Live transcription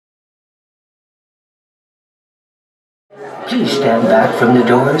Please stand back from the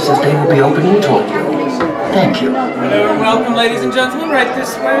doors as they will be opening toward you. Thank you. Hello and welcome, ladies and gentlemen. Right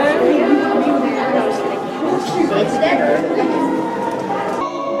this way.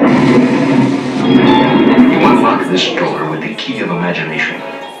 You unlock this door with the key of imagination.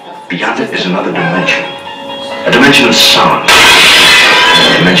 Beyond it is another dimension. A dimension of sound.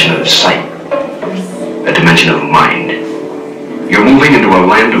 A dimension of sight. A dimension of mind. You're moving into a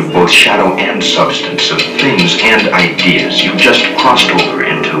land of both shadow and substance, of things and ideas. You've just crossed over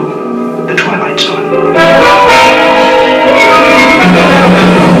into the Twilight Zone.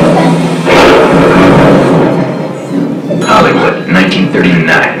 Hollywood,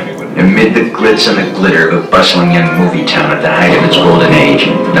 1939. Amid the glitz and the glitter of a bustling young movie town at the height of its golden age,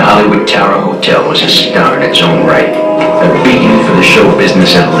 the Hollywood Tower Hotel was a star in its own right, a beacon for the show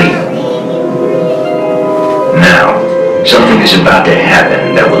business elite. Now, something is about to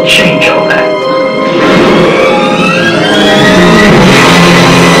happen that will change all that.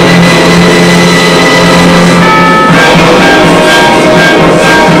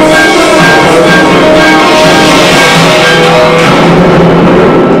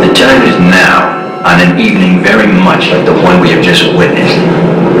 The time is now, on an evening very much like the one we have just witnessed.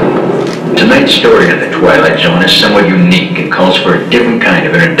 Tonight's story of the Twilight Zone is somewhat unique and calls for a different kind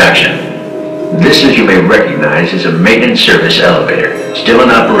of introduction. This, as you may recognize, is a maintenance service elevator, still in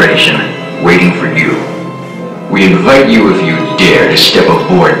operation, waiting for you. We invite you, if you dare, to step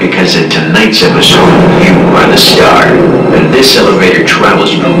aboard because in tonight's episode, you are the star, and this elevator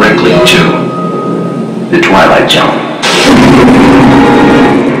travels directly to the Twilight Zone.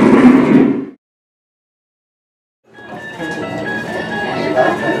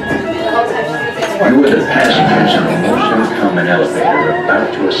 You are the passengers on a most uncommon elevator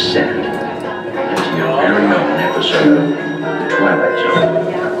about to ascend into your very own episode of the Twilight Zone.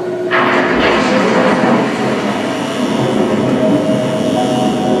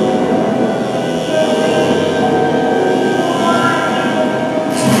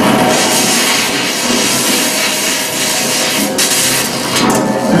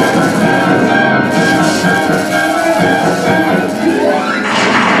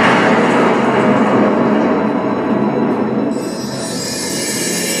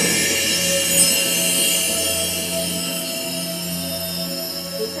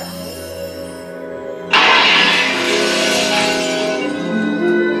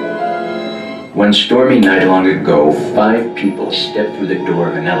 One stormy night long ago, 5 people stepped through the door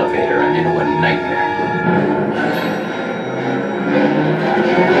of an elevator and into a nightmare.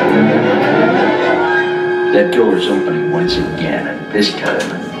 That door is opening once again, and this time,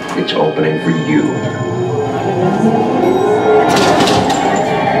 it's opening for you.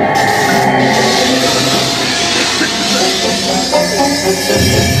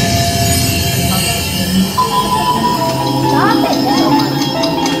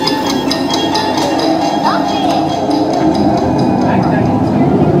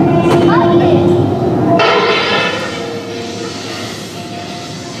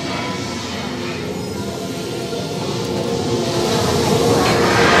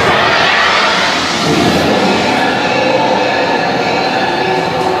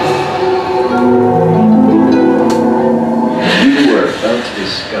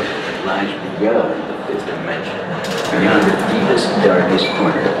 Beyond the deepest, darkest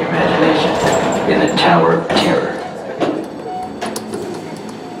corner of your imagination, in the Tower of Terror.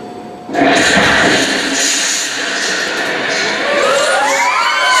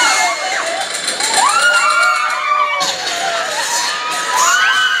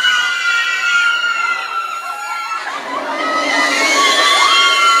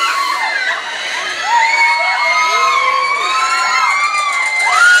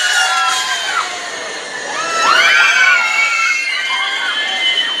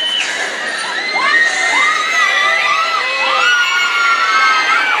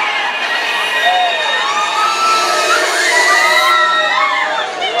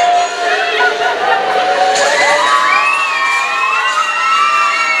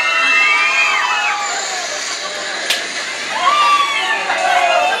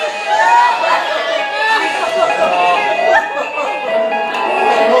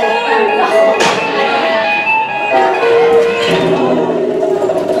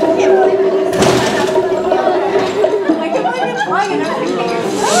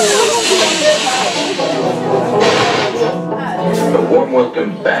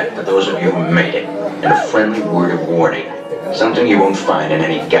 Welcome back to those of you who made it, and a friendly word of warning, something you won't find in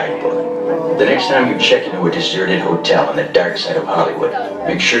any guidebook. The next time you check into a deserted hotel on the dark side of Hollywood,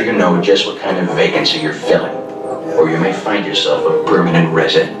 make sure you know just what kind of vacancy you're filling, or you may find yourself a permanent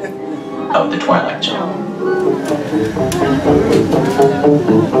resident. of the Twilight Zone.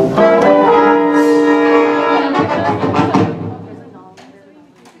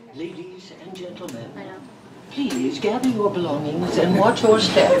 Ladies and gentlemen, please gather your belongings and watch your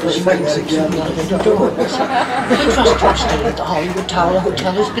steps. We trust your stay at the Hollywood Tower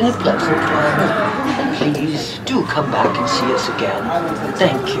Hotel has been a pleasant one. Please do come back and see us again.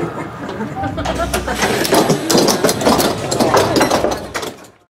 Thank you.